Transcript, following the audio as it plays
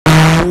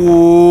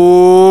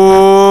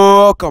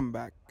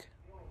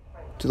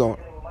to the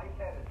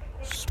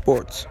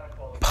Sports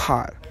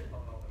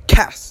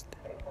Podcast.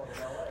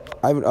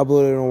 I haven't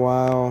uploaded in a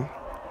while.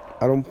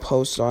 I don't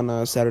post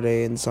on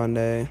Saturday and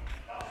Sunday.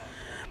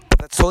 But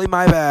that's totally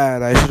my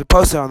bad. I should have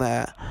posted on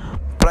that.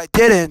 But I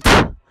didn't.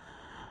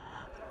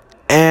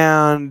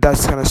 And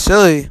that's kind of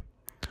silly.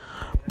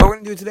 But we're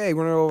going to do it today.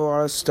 We're going to go over a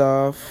lot of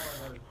stuff.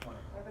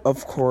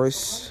 Of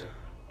course,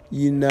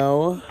 you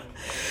know,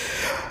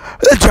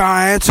 the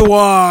Giants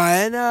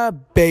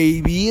won,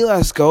 baby.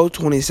 Let's go,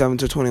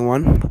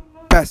 27-21.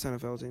 Best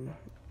NFL team.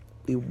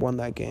 We won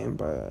that game,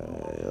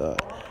 but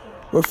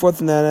we're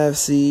fourth in the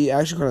NFC.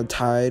 Actually, kind of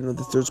tied with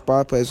the third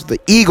spot place with the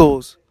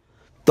Eagles,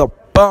 the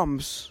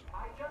Bums.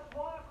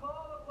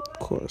 Of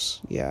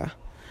course, yeah.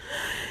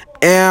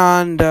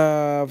 And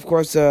of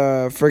course,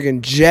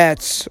 friggin'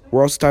 Jets.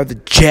 We're also tied with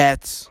the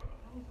Jets.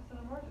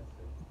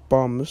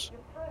 Bums.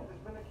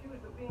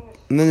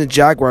 And then the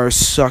Jaguars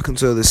suck, and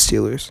so the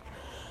Steelers.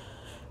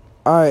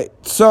 Alright,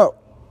 so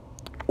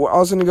we're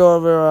also going to go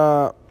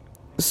over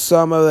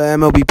some of the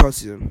MLB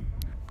postseason.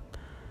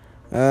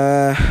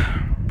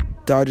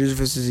 Dodgers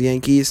versus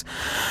Yankees.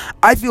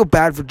 I feel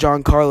bad for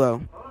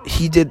Giancarlo.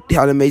 He had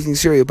an amazing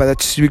series, but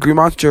that stupid Green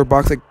Monster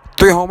boxed like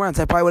 3 home runs.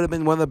 That probably would have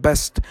been one of the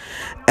best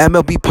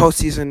MLB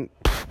postseason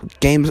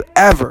games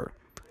ever.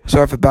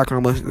 Sorry for the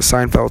background listening to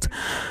Seinfeld.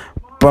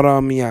 But,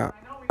 yeah.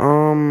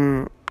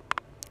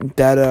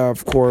 That,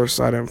 of course,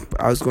 I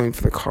was going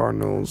for the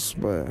Cardinals,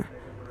 but it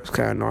was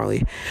kind of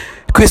gnarly.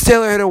 Chris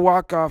Taylor hit a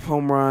walk-off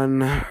home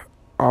run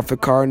off the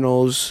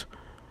Cardinals.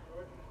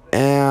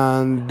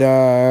 And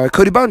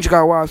Cody Bellinger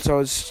got wild, so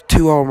it's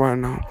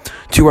 2-run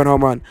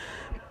home run.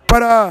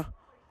 But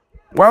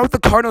why would the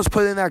Cardinals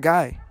put in that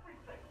guy?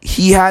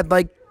 He had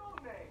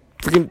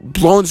freaking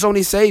blown so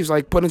many saves,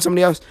 put in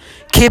somebody else.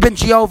 Kevin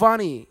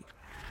Giovanni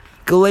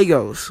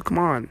Gallegos, come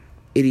on,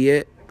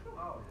 idiot,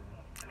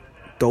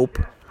 dope.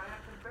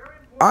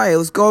 Alright,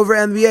 let's go over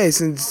NBA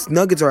since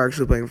Nuggets are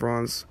actually playing for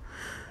once.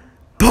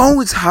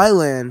 Bones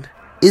Highland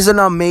is an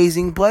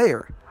amazing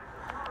player.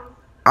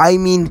 I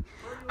mean,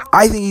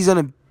 I think he's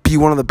going to be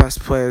one of the best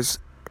players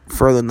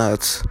for the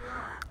Nuts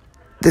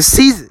this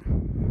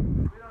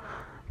season.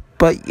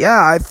 But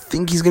yeah, I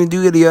think he's going to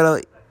do good.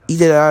 He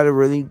did a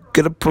really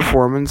good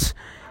performance.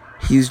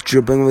 He was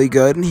dribbling really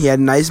good, and he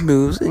had nice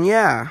moves, and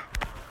yeah.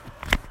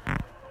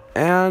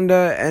 And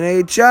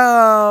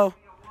NHL,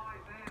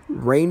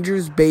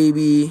 Rangers,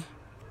 baby.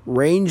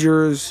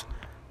 Rangers,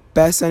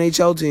 best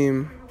NHL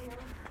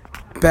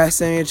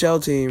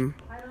team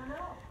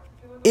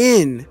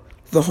in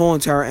the whole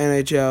entire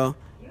NHL.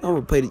 I'm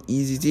going to play the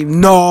easy team.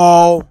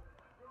 No!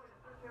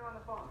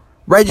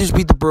 Rangers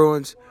beat the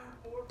Bruins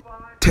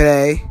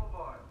today.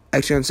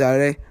 Actually, on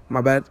Saturday.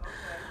 My bad.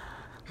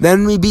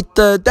 Then we beat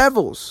the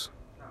Devils.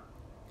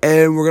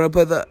 And we're going to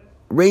play the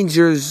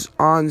Rangers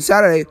on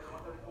Saturday.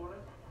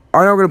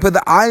 Or no, we're going to play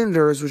the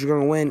Islanders, which are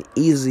going to win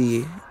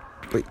easy.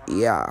 But,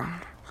 yeah.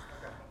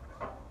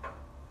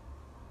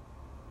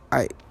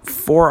 Alright,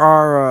 for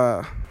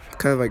our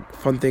kind of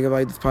fun thing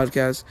about this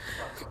podcast,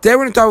 today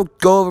we're going to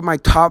go over my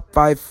top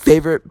 5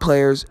 favorite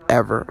players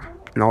ever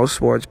in all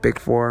sports, Big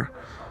 4.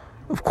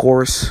 Of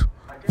course,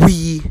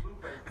 we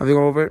have to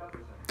go over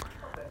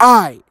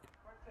it.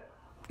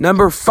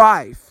 Number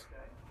 5,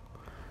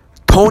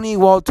 Tony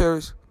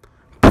Walters,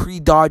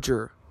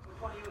 pre-Dodger,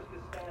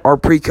 or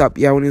pre-Cup,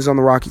 yeah, when he was on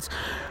the Rockies.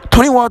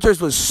 Tony Walters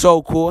was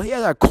so cool. He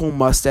had that cool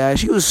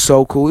mustache. He was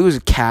so cool. He was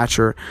a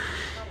catcher.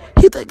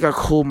 He had a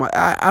cool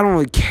I don't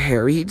really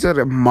care. He had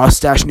a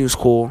mustache and he was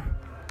cool.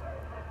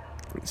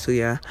 So,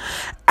 yeah.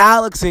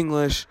 Alex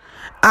English.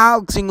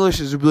 Alex English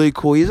is really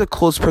cool. He's the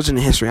coolest person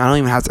in history. I don't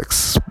even have to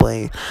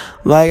explain.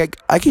 I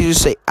can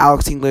just say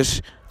Alex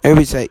English.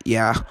 Everybody say,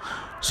 yeah.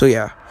 So,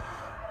 yeah.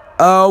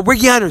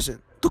 Ricky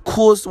Henderson.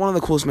 One of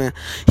the coolest man.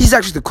 He's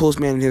actually the coolest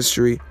man in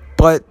history.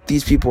 But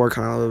these people are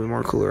kind of a little bit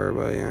more cooler.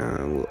 But,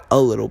 yeah, a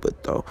little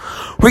bit, though.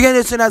 Ricky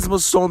Henderson has the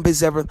most stolen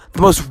bases ever.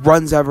 The most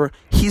runs ever.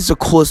 He's the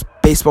coolest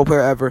baseball player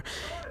ever.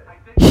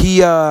 He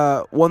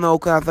won the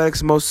Oakland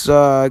Athletics most,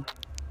 or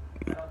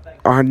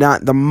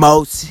not the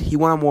most. He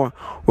won more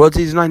World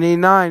Series in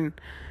 1989.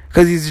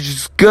 Because he's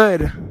just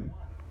good.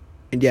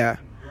 And, yeah.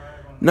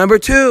 Number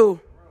 2.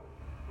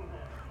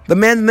 The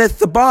man, the myth,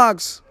 the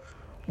Boggs.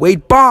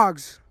 Wade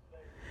Boggs.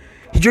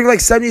 He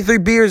drank 73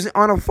 beers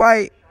on a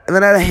flight. And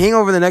then had a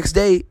hangover the next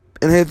day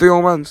and hit 3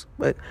 home runs.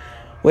 But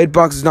Wade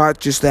Boggs is not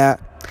just that.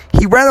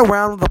 He ran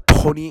around with a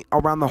pony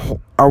around the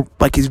whole,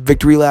 his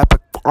victory lap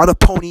on a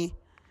pony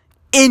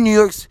in New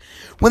York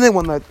when they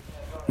won the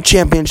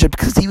championship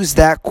because he was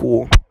that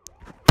cool.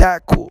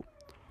 That cool.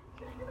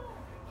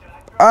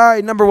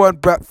 Alright, number 1,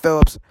 Brett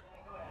Phillips.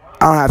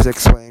 I don't have to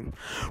explain.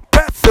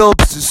 Brett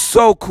Phillips is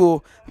so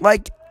cool.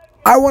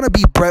 I want to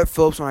be Brett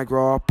Phillips when I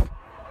grow up.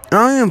 And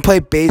I don't even play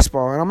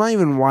baseball, and I'm not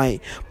even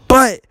white.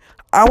 But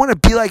I want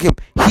to be like him.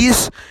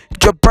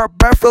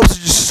 Brett Phillips is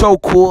just so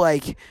cool.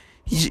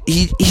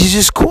 He's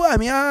just cool. I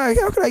mean, how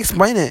can I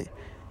explain it?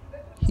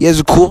 He has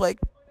a cool,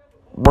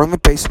 run the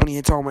base when he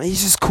hits home run.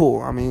 He's just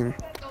cool. I mean,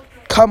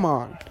 come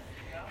on.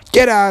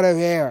 Get out of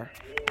here.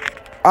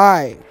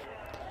 Alright.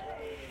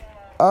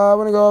 I'm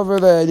going to go over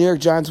the New York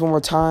Giants one more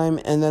time,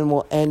 and then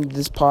we'll end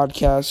this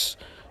podcast.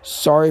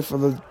 Sorry for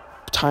the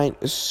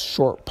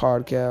short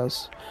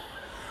podcast.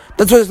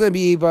 That's what it's going to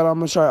be, but I'm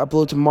going to try to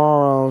upload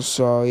tomorrow,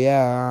 so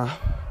yeah.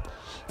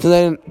 So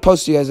then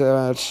post to you guys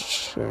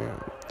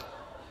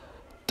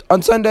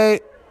on Sunday.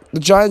 The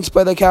Giants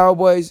play the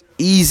Cowboys.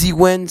 Easy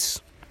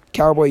wins.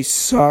 Cowboys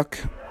suck.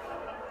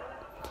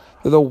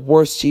 They're the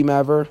worst team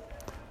ever.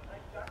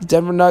 The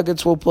Denver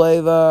Nuggets will play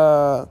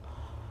the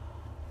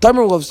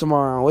Timberwolves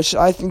tomorrow, which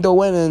I think they'll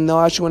win, and they'll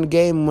actually win a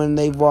game when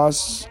they've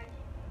lost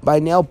by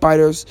nail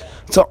biters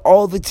to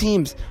all the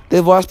teams.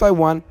 They've lost by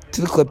 1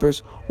 to the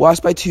Clippers,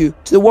 lost by 2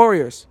 to the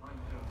Warriors.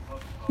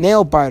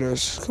 Nail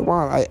biters. Come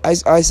on. I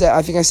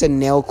think I said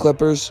nail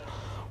clippers.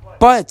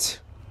 But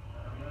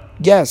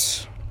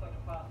yes.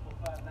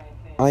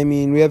 I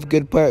mean, we have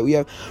good players.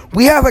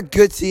 We have a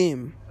good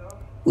team.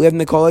 We have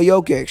Nikola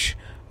Jokic,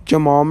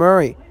 Jamal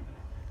Murray,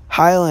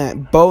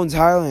 Bones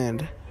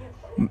Highland,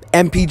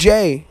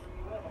 MPJ,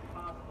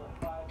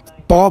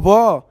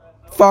 Ball,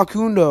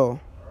 Facundo.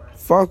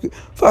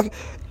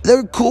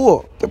 They're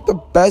cool. They're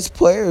the best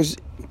players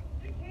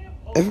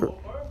ever.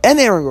 And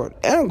Aaron Gordon.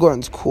 Aaron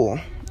Gordon's cool.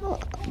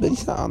 But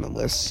he's not on the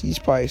list. He's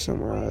probably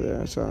somewhere out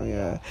there. So,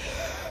 yeah.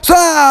 So,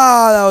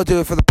 that'll do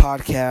it for the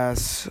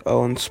podcast.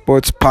 Owen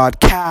Sports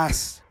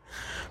Podcast.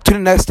 Tune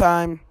in next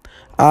time.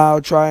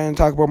 I'll try and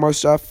talk about more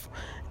stuff.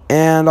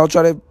 And I'll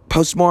try to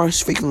post more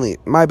frequently.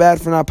 My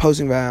bad for not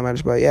posting that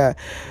much. But, yeah.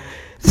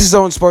 This is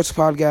Owen Sports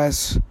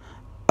Podcast.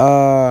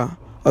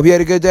 Hope you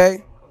had a good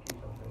day.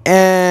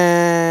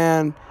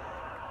 And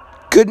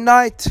good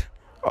night.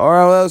 Or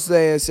else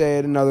they say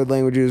it in other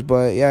languages.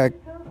 But, yeah.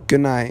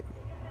 Good night.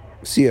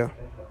 See ya.